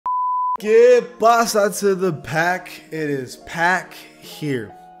¿Qué pasa to the pack? It is Pack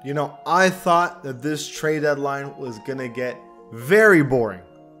here. You know, I thought that this trade deadline was gonna get very boring,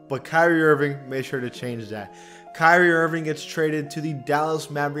 but Kyrie Irving made sure to change that. Kyrie Irving gets traded to the Dallas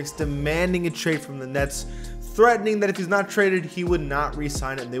Mavericks, demanding a trade from the Nets, threatening that if he's not traded, he would not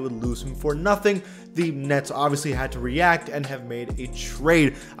re-sign it and they would lose him for nothing. The Nets obviously had to react and have made a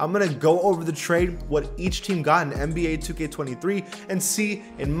trade. I'm going to go over the trade, what each team got in NBA 2K23, and see,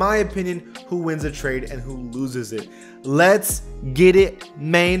 in my opinion, who wins the trade and who loses it. Let's get it,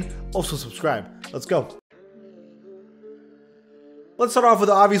 man. Also subscribe. Let's go. Let's start off with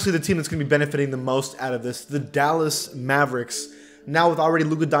obviously the team that's going to be benefiting the most out of this, the Dallas Mavericks. Now with already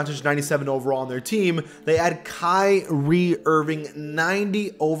Luka Doncic 97 overall on their team, they add Kyrie Irving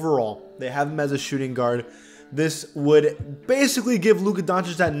 90 overall. They have him as a shooting guard. This would basically give Luka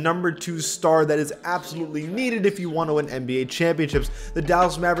Doncic that #2 star that is absolutely needed if you want to win NBA championships. The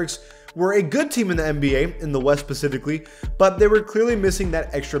Dallas Mavericks were a good team in the NBA, in the West specifically, but they were clearly missing that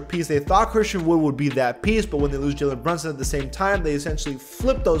extra piece. They thought Christian Wood would be that piece, but when they lose Jalen Brunson at the same time, they essentially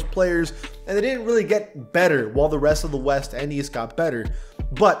flipped those players, and they didn't really get better, while the rest of the West and East got better.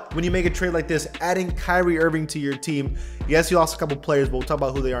 But when you make a trade like this, adding Kyrie Irving to your team, yes, you lost a couple players, but we'll talk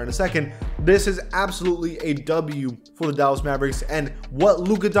about who they are in a second. This is absolutely a W for the Dallas Mavericks and what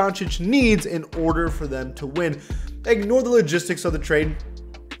Luka Doncic needs in order for them to win. Ignore the logistics of the trade.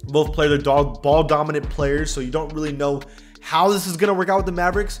 Both players are ball dominant players, so you don't really know how this is going to work out with the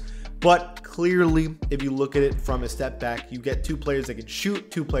Mavericks. But clearly, if you look at it from a step back, you get two players that can shoot,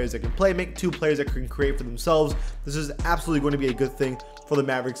 two players that can play make, two players that can create for themselves. This is absolutely going to be a good thing for the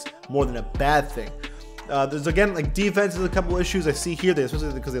Mavericks more than a bad thing. There's again like defense is a couple issues I see here,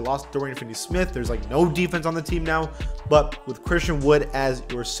 especially because they lost Dorian Finney-Smith. There's like no defense on the team now, but with Christian Wood as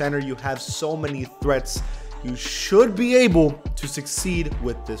your center, you have so many threats. You should be able to succeed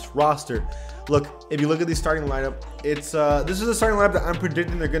with this roster. Look, if you look at the starting lineup, it's this is a starting lineup that I'm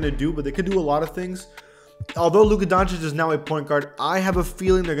predicting they're going to do, but they could do a lot of things. Although Luka Doncic is now a point guard, I have a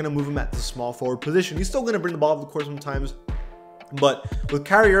feeling they're going to move him at the small forward position. He's still going to bring the ball up the court sometimes, but with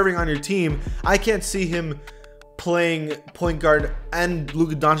Kyrie Irving on your team, I can't see him playing point guard and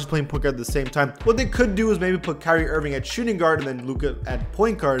Luka Doncic playing point guard at the same time. What they could do is maybe put Kyrie Irving at shooting guard and then Luka at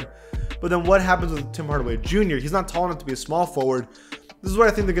point guard. But then what happens with Tim Hardaway Jr.? He's not tall enough to be a small forward. This is what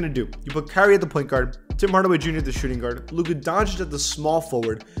I think they're going to do. You put Kyrie at the point guard, Tim Hardaway Jr. at the shooting guard, Luka Doncic at the small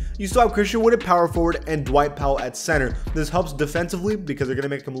forward. You still have Christian Wood at power forward and Dwight Powell at center. This helps defensively because they're going to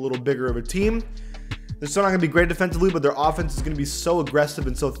make them a little bigger of a team. They're still not going to be great defensively, but their offense is going to be so aggressive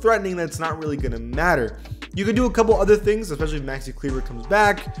and so threatening that it's not really going to matter. You could do a couple other things, especially if Maxi Kleber comes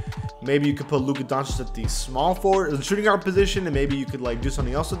back. Maybe you could put Luka Doncic at the small forward, the shooting guard position, and maybe you could like do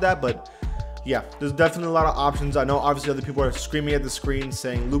something else with that. But yeah, there's definitely a lot of options. I know obviously other people are screaming at the screen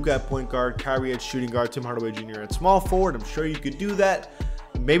saying Luka at point guard, Kyrie at shooting guard, Tim Hardaway Jr. at small forward. I'm sure you could do that.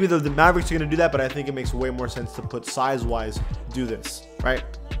 Maybe the Mavericks are going to do that, but I think it makes way more sense to put size-wise do this, right?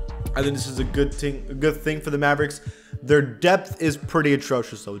 I think this is a good thing for the Mavericks. Their depth is pretty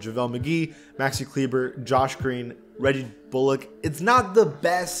atrocious though. JaVale McGee, Maxi Kleber, Josh Green, Reggie Bullock. It's not the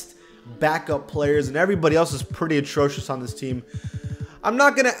best backup players, and everybody else is pretty atrocious on this team. I'm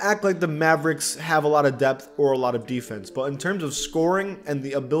not going to act like the Mavericks have a lot of depth or a lot of defense, but in terms of scoring and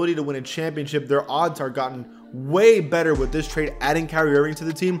the ability to win a championship, their odds are gotten way better with this trade, adding Kyrie Irving to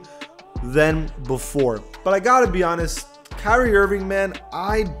the team than before. But I got to be honest, Kyrie Irving, man,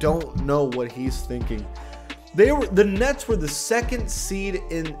 I don't know what he's thinking. The Nets were the 2nd seed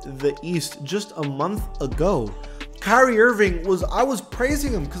in the East just a month ago. Kyrie Irving I was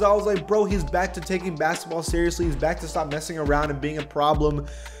praising him because I was like, bro, he's back to taking basketball seriously. He's back to stop messing around and being a problem.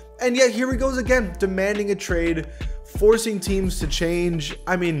 And yet here he goes again, demanding a trade, forcing teams to change.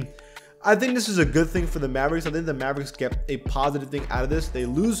 I mean, I think this is a good thing for the Mavericks. I think the Mavericks get a positive thing out of this. They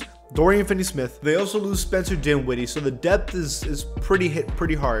lose Dorian Finney-Smith. They also lose Spencer Dinwiddie. So the depth is hit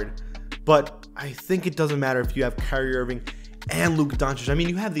pretty hard. But I think it doesn't matter if you have Kyrie Irving and Luka Doncic. I mean,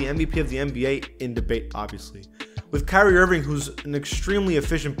 you have the MVP of the NBA in debate, obviously. With Kyrie Irving, who's an extremely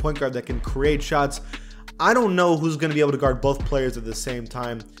efficient point guard that can create shots, I don't know who's going to be able to guard both players at the same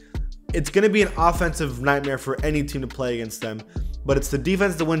time. It's going to be an offensive nightmare for any team to play against them, but it's the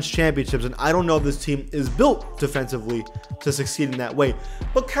defense that wins championships, and I don't know if this team is built defensively to succeed in that way.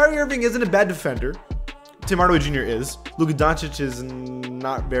 But Kyrie Irving isn't a bad defender. Tim Hardaway Jr. is. Luka Doncic is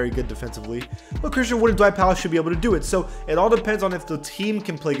not very good defensively, but Christian Wood and Dwight Powell should be able to do it. So it all depends on if the team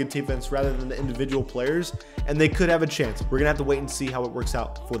can play good defense rather than the individual players, and they could have a chance. We're going to have to wait and see how it works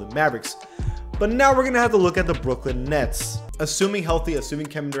out for the Mavericks. But now we're going to have to look at the Brooklyn Nets. Assuming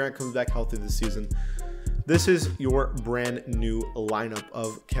Kevin Durant comes back healthy this season, This is your brand new lineup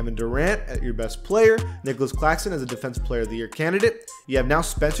of Kevin Durant at your best player, Nicholas Claxton as a Defensive Player of the Year candidate. You have now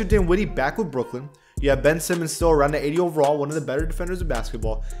Spencer Dinwiddie back with Brooklyn. You have Ben Simmons still around at 80 overall, one of the better defenders of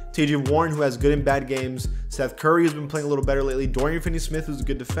basketball. TJ Warren, who has good and bad games. Seth Curry, who's been playing a little better lately. Dorian Finney-Smith, who's a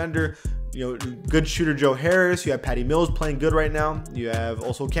good defender. Good shooter Joe Harris. You have Patty Mills playing good right now. You have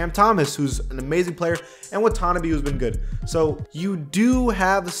also Cam Thomas, who's an amazing player. And Watanabe, who's been good. So you do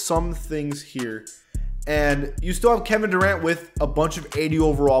have some things here. And you still have Kevin Durant with a bunch of 80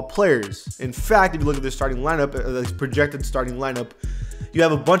 overall players. In fact, if you look at their starting lineup, this projected starting lineup, you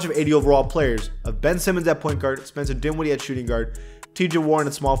have a bunch of 80 overall players of Ben Simmons at point guard, Spencer Dinwiddie at shooting guard, TJ Warren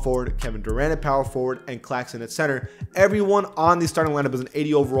at small forward, Kevin Durant at power forward, and Claxton at center. Everyone on the starting lineup is an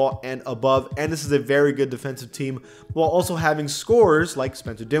 80 overall and above, and this is a very good defensive team while also having scorers like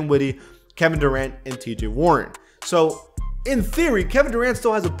Spencer Dinwiddie, Kevin Durant, and TJ Warren. So in theory, Kevin Durant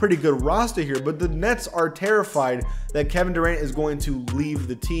still has a pretty good roster here, but the Nets are terrified that Kevin Durant is going to leave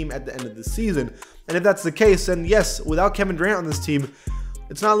the team at the end of the season. And if that's the case, then yes, without Kevin Durant on this team,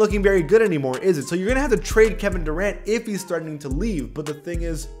 it's not looking very good anymore, is it? So you're going to have to trade Kevin Durant if he's starting to leave. But the thing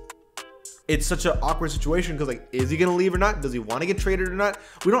is, it's such an awkward situation because, like, is he going to leave or not? Does he want to get traded or not?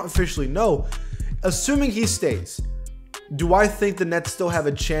 We don't officially know. Assuming he stays, do I think the Nets still have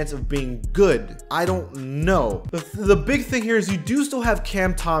a chance of being good? I don't know. The big thing here is you do still have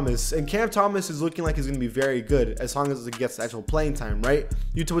Cam Thomas, and Cam Thomas is looking like he's going to be very good as long as it gets actual playing time, right?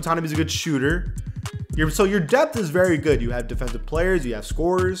 Yuta Watanabe is a good shooter. So your depth is very good. You have defensive players, you have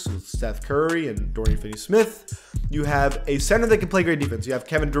scorers with Seth Curry and Dorian Finney-Smith. You have a center that can play great defense. You have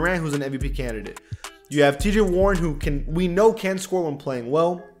Kevin Durant, who's an MVP candidate. You have TJ Warren, who we know can score when playing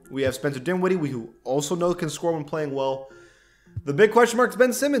well. We have Spencer Dinwiddie, who also know can score when playing well. The big question mark is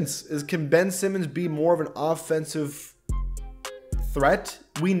Ben Simmons. Can Ben Simmons be more of an offensive threat?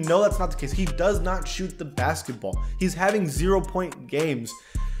 We know that's not the case. He does not shoot the basketball. He's having 0-point games.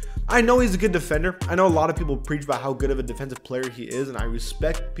 I know he's a good defender. I know a lot of people preach about how good of a defensive player he is, and I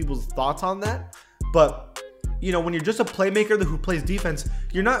respect people's thoughts on that. But, when you're just a playmaker who plays defense,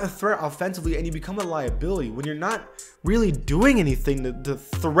 you're not a threat offensively, and you become a liability. When you're not really doing anything to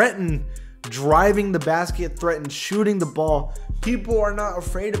threaten driving the basket, threaten shooting the ball, people are not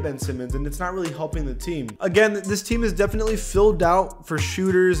afraid of Ben Simmons, and it's not really helping the team. Again, this team is definitely filled out for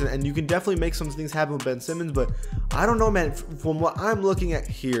shooters, and you can definitely make some things happen with Ben Simmons, but I don't know, man. From what I'm looking at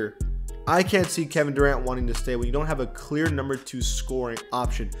here, I can't see Kevin Durant wanting to stay when you don't have a clear number 2 scoring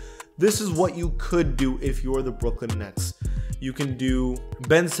option. This is what you could do if you're the Brooklyn Nets. You can do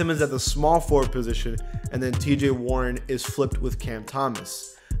Ben Simmons at the small forward position, and then TJ Warren is flipped with Cam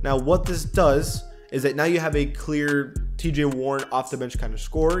Thomas. Now, what this does is that now you have a clear TJ Warren off the bench kind of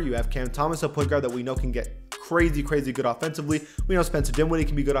scorer. You have Cam Thomas, a point guard that we know can get crazy good offensively. We know Spencer Dinwiddie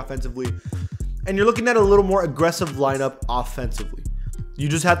can be good offensively. And you're looking at a little more aggressive lineup offensively. You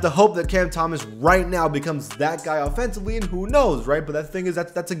just have to hope that Cam Thomas right now becomes that guy offensively, and who knows, right? But that thing is,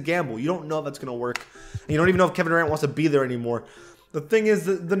 that's a gamble. You don't know if that's going to work. And you don't even know if Kevin Durant wants to be there anymore. The thing is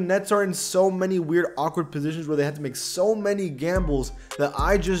that the Nets are in so many weird, awkward positions where they have to make so many gambles that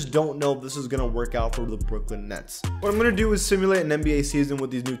I just don't know if this is going to work out for the Brooklyn Nets. What I'm going to do is simulate an NBA season with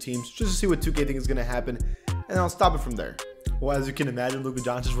these new teams just to see what 2K thinks is going to happen, and I'll stop it from there. Well, as you can imagine, Luka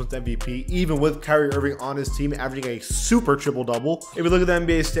Doncic wins MVP, even with Kyrie Irving on his team, averaging a super triple-double. If we look at the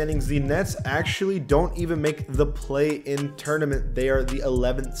NBA standings, the Nets actually don't even make the play-in tournament. They are the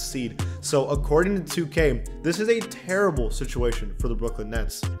 11th seed. So according to 2K, this is a terrible situation for the Brooklyn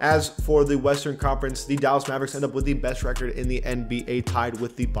Nets. As for the Western Conference, the Dallas Mavericks end up with the best record in the NBA, tied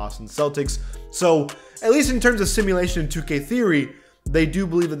with the Boston Celtics. So at least in terms of simulation and 2K theory, they do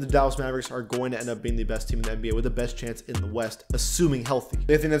believe that the Dallas Mavericks are going to end up being the best team in the NBA with the best chance in the West, assuming healthy.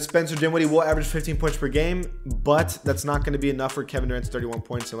 They think that Spencer Dinwiddie will average 15 points per game, but that's not going to be enough for Kevin Durant's 31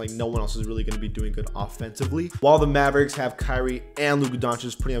 points, and like no one else is really going to be doing good offensively. While the Mavericks have Kyrie and Luka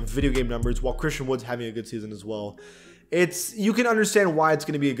Doncic putting up video game numbers, while Christian Wood's having a good season as well. You can understand why it's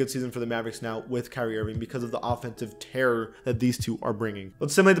going to be a good season for the Mavericks now with Kyrie Irving because of the offensive terror that these two are bringing.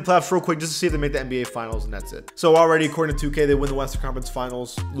 Let's simulate the playoffs real quick just to see if they make the NBA Finals, and that's it. So already, according to 2K, they win the Western Conference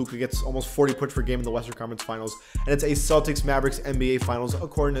Finals. Luka gets almost 40 points per game in the Western Conference Finals, and it's a Celtics Mavericks NBA Finals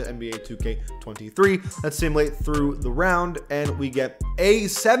according to NBA 2K23. Let's simulate through the round, and we get a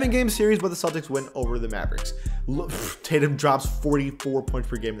 7-game series, but the Celtics win over the Mavericks. Tatum drops 44 points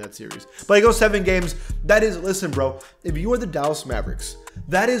per game in that series, but he goes 7 games. That is, listen, bro, if you are the Dallas Mavericks,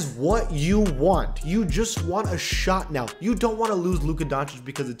 That is what you want. You just want a shot now. You don't want to lose Luka Doncic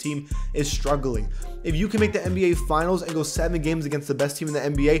because the team is struggling. If you can make the NBA Finals and go 7 games against the best team in the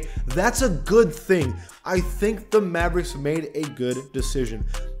NBA, that's a good thing. I think the Mavericks made a good decision.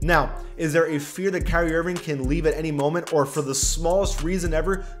 Now, is there a fear that Kyrie Irving can leave at any moment, or for the smallest reason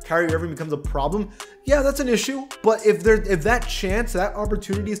ever, Kyrie Irving becomes a problem? Yeah, that's an issue. But if that chance, that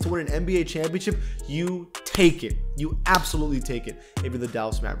opportunity is to win an NBA championship, you take it. You absolutely take it if you're the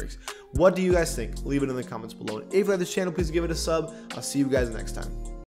Dallas Mavericks. What do you guys think? Leave it in the comments below. If you like this channel, please give it a sub. I'll see you guys next time.